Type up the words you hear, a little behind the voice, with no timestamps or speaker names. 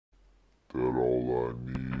You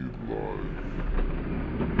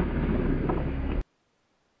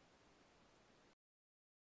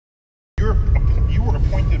were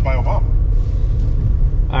appointed by Obama.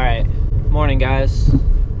 All right, morning guys.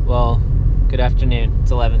 Well, good afternoon.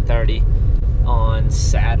 It's 11:30 on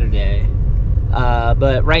Saturday.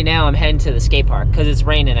 But right now I'm heading to the skate park because it's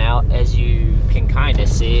raining out, as you can kind of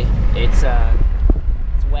see. It's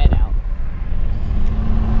wet out.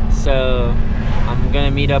 So I'm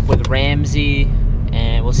gonna meet up with Ramsey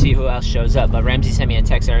and we'll see who else shows up. But Ramsey sent me a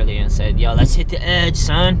text earlier and said, yo, let's hit the edge,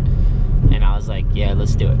 son. And I was like, yeah,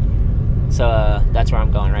 let's do it. So that's where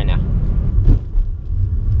I'm going right now.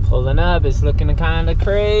 Pulling up, it's looking kind of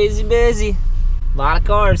crazy busy. A lot of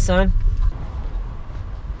cars, son.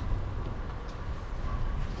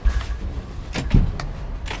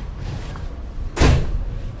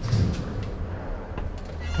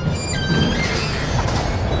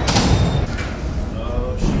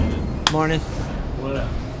 Oh shit. Morning. What up?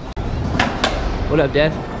 What up,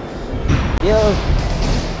 Dad? Yo.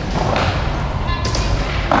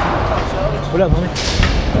 What up, homie?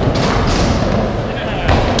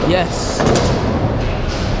 Yes.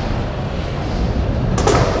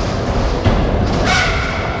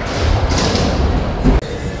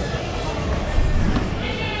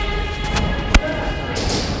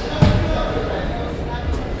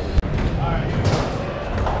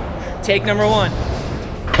 Take number one.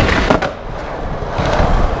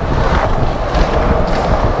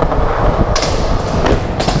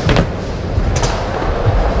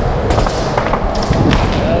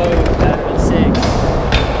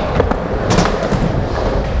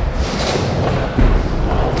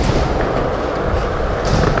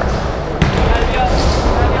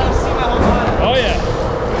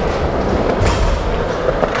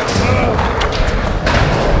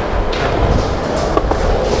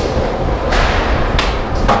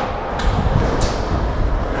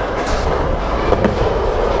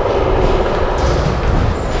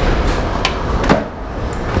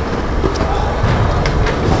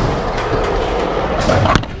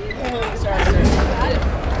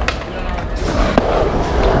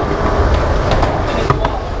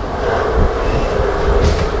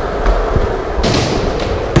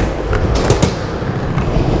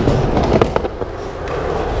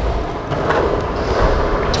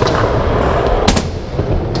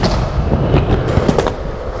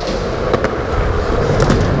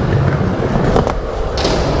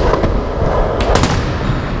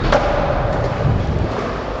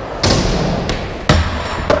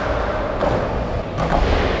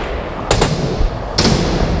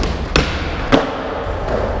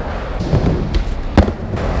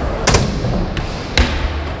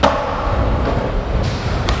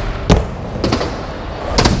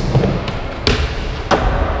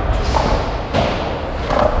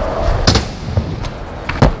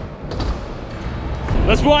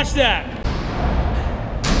 Let's watch that.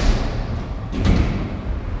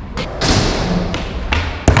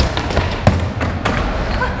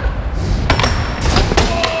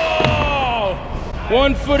 Oh!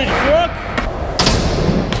 One-footed crook.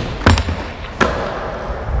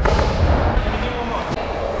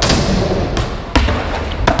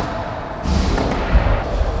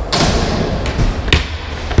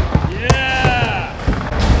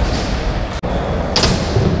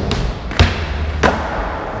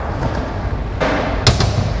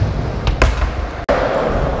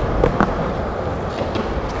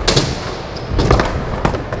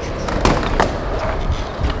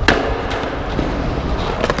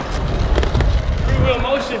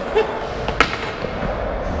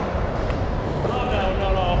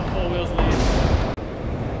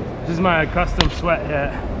 This is my custom sweat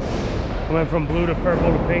hat. I went from blue to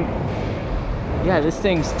purple to pink. Yeah, this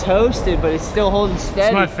thing's toasted, but it's still holding steady.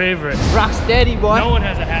 It's my favorite. Rock steady, boy. No one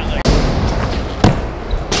has a hat like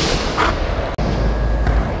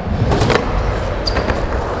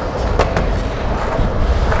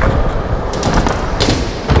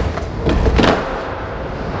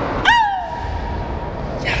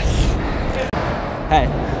Hey.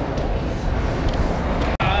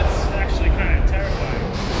 That's actually kind of terrifying.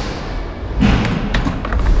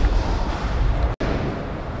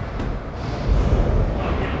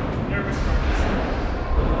 Nervous.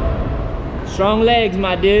 Strong legs,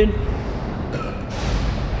 my dude.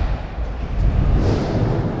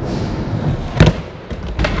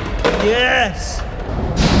 Yes.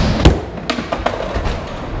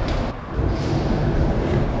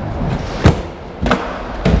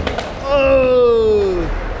 Oh,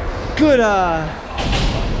 good. Ah,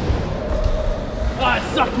 it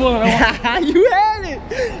sucked more than I wanted. You had it.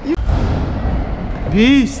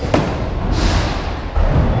 Beast.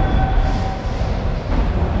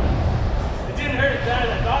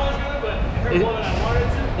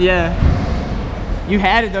 Yeah. You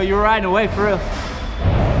had it though, you were riding away for real.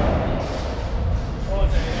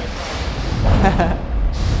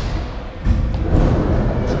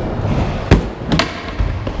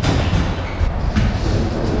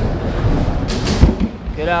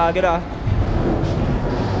 Good eye, good eye.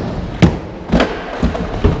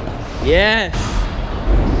 Yes.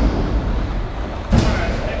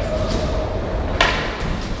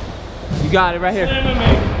 You got it right here.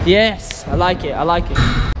 Yes, I like it, I like it.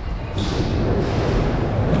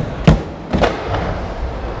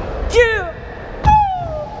 Yeah.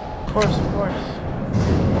 Of course, of course.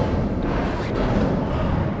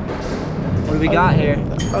 What do we got here?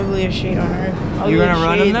 The ugliest shade on earth. You gonna Ugliest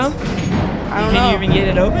run them shades. though? I don't know. Can you even get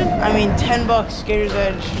it open? I mean, $10, Skater's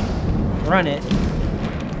Edge. Run it.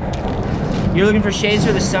 You're looking for shades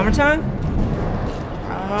for the summertime?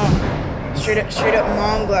 I don't know. Straight up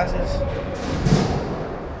mom glasses.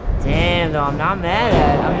 Damn, though, I'm not mad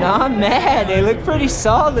at it. I'm not mad. They look pretty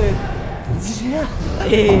solid.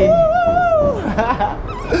 Hey.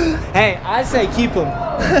 Hey, I say keep them.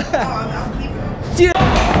 I'm keeping them. Dude.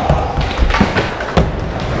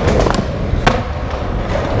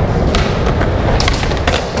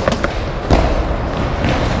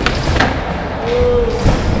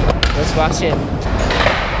 Let's watch it.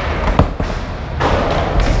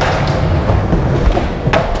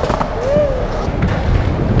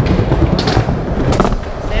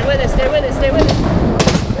 Stay with it, stay with it, stay with it.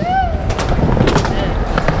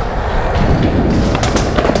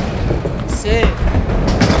 Sick.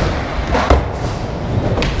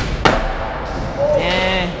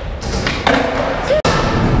 Yeah.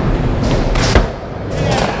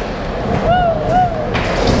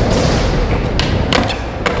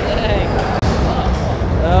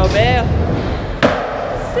 Oh, man.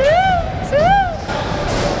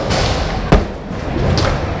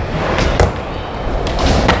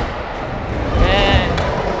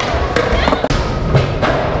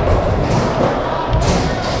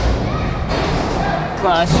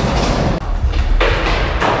 Clutch.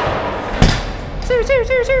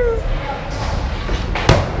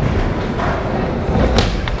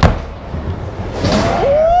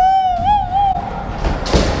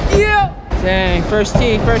 Yeah. Dang, first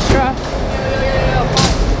tee, first try.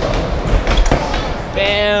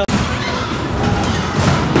 Bam.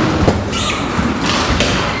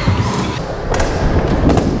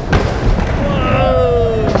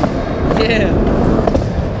 Whoa. Yeah.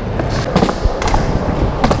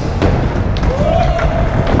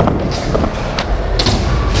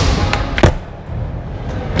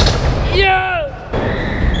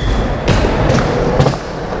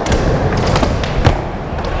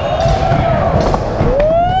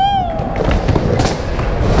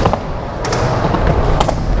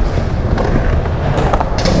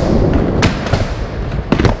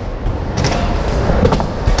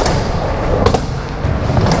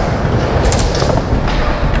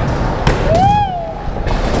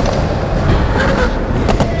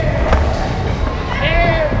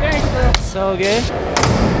 So good.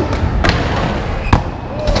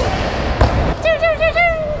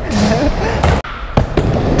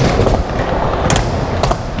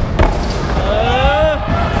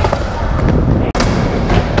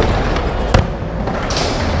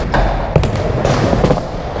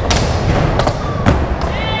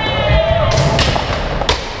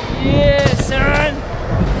 Yeah, son.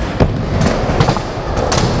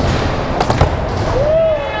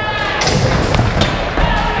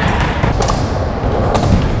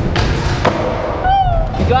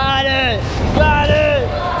 Got it! You got it!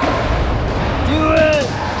 Do it!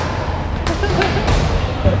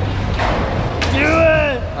 Do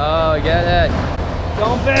it! Oh, get it.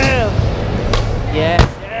 Don't fail! Yes,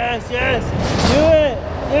 yes, yes! Do it!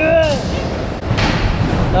 Do it!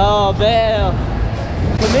 Oh, bail!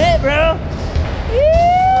 Commit, bro!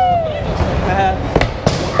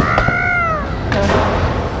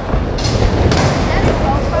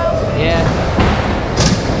 Yeah.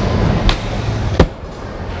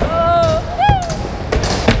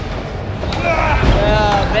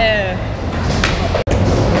 Oh, man.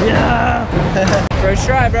 Yeah. First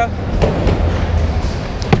try, bro.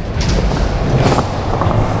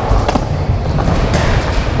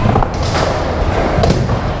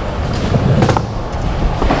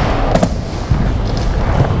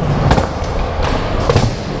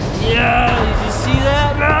 Yeah, did you see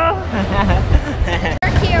that, bro?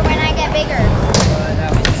 Work here when I get bigger. Oh,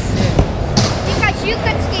 that was sick. Because you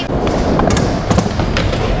could skate.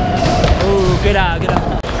 Ooh, good eye, good eye.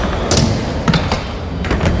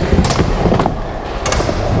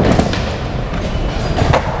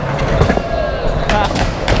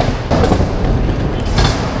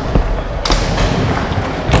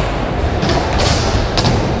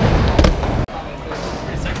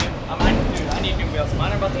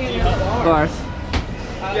 Barth.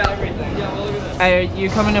 Hey, are you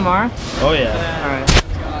coming tomorrow? Oh yeah. Alright.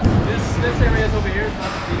 This area is over here. It's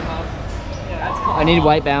not the deep hub. I need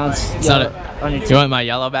white balance. It's not On your You want my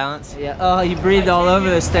yellow balance? Yeah. Oh, you breathed all over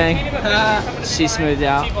this thing. She smoothed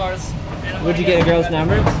out. Would you get a girl's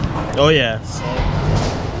number? Oh yeah.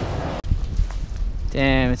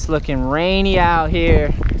 Damn, it's looking rainy out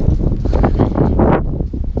here.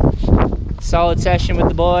 Solid session with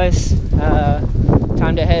the boys.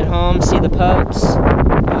 Time to head home, see the pups.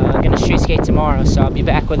 Gonna street skate tomorrow, so I'll be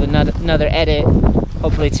back with another edit,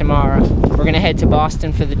 hopefully tomorrow. We're gonna head to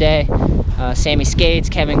Boston for the day. Sammy Skates,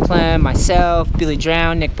 Kevin Clem, myself, Billy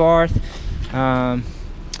Drown, Nick Barth.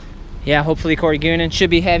 Yeah, hopefully Corey Goonan. Should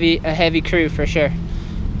be a heavy crew for sure.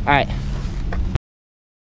 All right.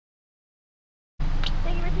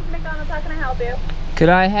 Thank you for choosing McDonald's. How can I help you? Could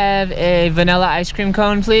I have a vanilla ice cream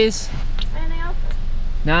cone, please? Anything else?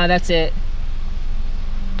 Nah, that's it.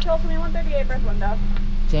 Total for me 138 first window.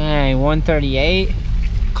 Dang, 138.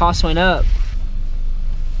 Cost went up.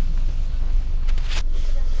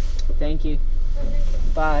 Thank you.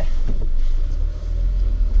 Bye.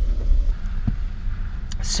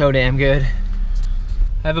 So damn good.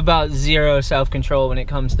 I have about zero self-control when it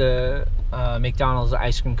comes to McDonald's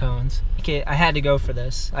ice cream cones. Okay, I had to go for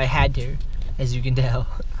this. I had to, as you can tell.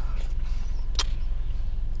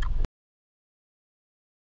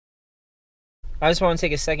 I just want to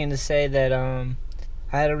take a second to say that I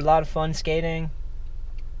had a lot of fun skating.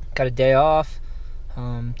 Got a day off.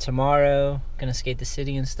 Tomorrow, gonna skate the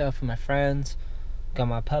city and stuff with my friends. Got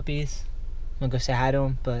my puppies. I'm gonna go say hi to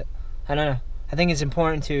them, but I don't know. I think it's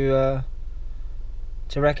important to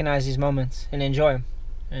recognize these moments and enjoy them.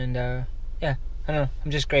 And yeah, I don't know. I'm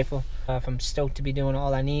just grateful. I'm stoked to be doing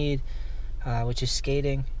all I need, which is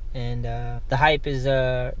skating. And the hype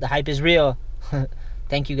is real.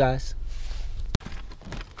 Thank you guys.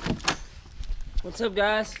 What's up,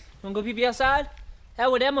 guys? Wanna go pee-pee outside?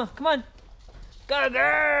 Out with Emma. Come on. Go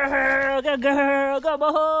girl, go girl, go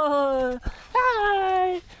boy.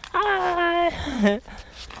 Hi, hi.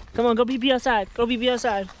 Come on, go pee-pee outside. Go pee-pee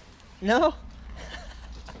outside. No?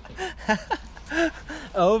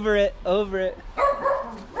 Over it, over it.